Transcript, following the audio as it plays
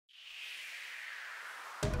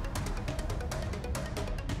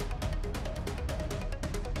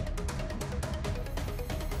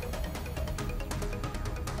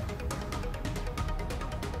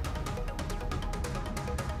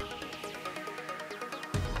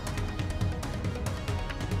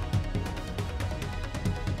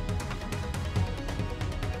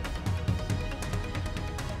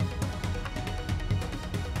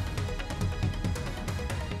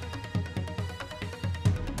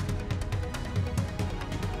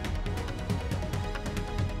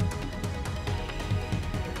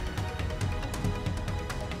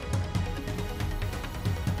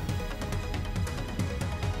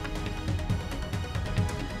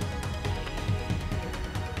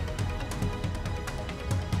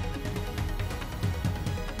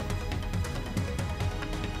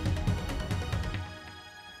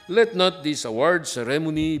Let not this award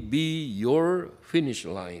ceremony be your finish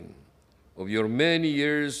line of your many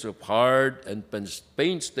years of hard and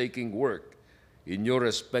painstaking work in your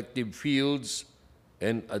respective fields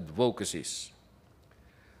and advocacies.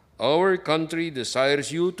 Our country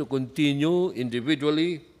desires you to continue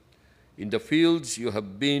individually in the fields you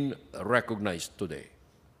have been recognized today.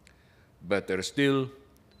 Better still,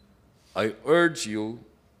 I urge you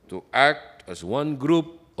to act as one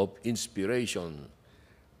group of inspiration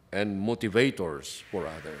and motivators for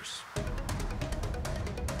others.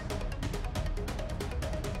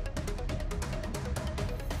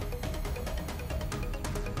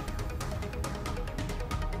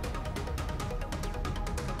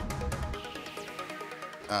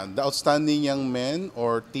 The Outstanding Young Men,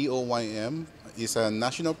 or TOYM, is a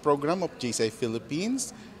national program of JCI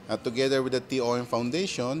Philippines together with the TOYM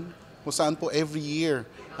Foundation, kung saan po every year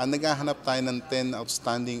naghahanap tayo ng 10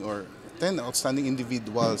 outstanding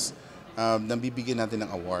individuals na bibigyan natin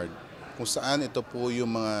ng award. Kung saan ito po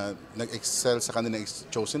yung mga nag-excel sa kanilang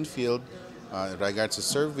chosen field regards to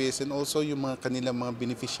service, and also yung mga kanilang mga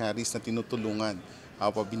beneficiaries na tinutulungan.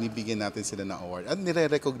 Binibigyan natin sila ng award at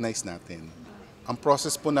nire-recognize natin. Ang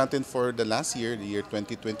process po natin for the last year, the year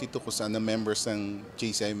 2022, kung saan na members ng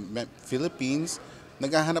JCI Philippines,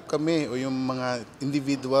 naghahanap kami o yung mga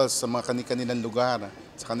individuals sa mga kanilang lugar,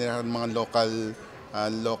 sa kanilang mga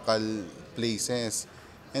local places.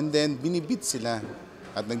 And then, binibid sila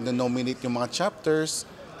at nag-nominate yung mga chapters.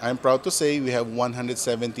 I'm proud to say we have 170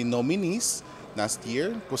 nominees last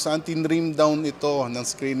year, kung saan tinrim down ito ng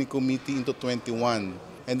screening committee into 21.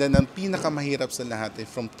 And then, ang pinakamahirap sa lahat,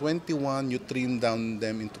 from 21, you trim down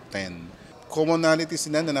them into 10. Commonalities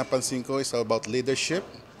nila na napansin ko is about leadership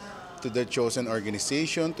to the chosen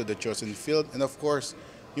organization, to the chosen field, and of course,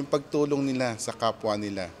 yung pagtulong nila sa kapwa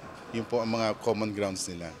nila. Yun po ang mga common grounds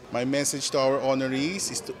nila. My message to our honorees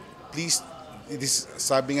is to please,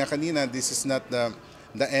 sabi nga kanina, this is not the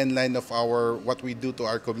end line of what we do to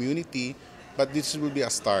our community, but this will be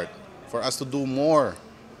a start for us to do more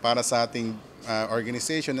para sa ating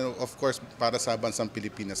organization and of course para sa bansang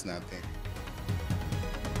Pilipinas natin.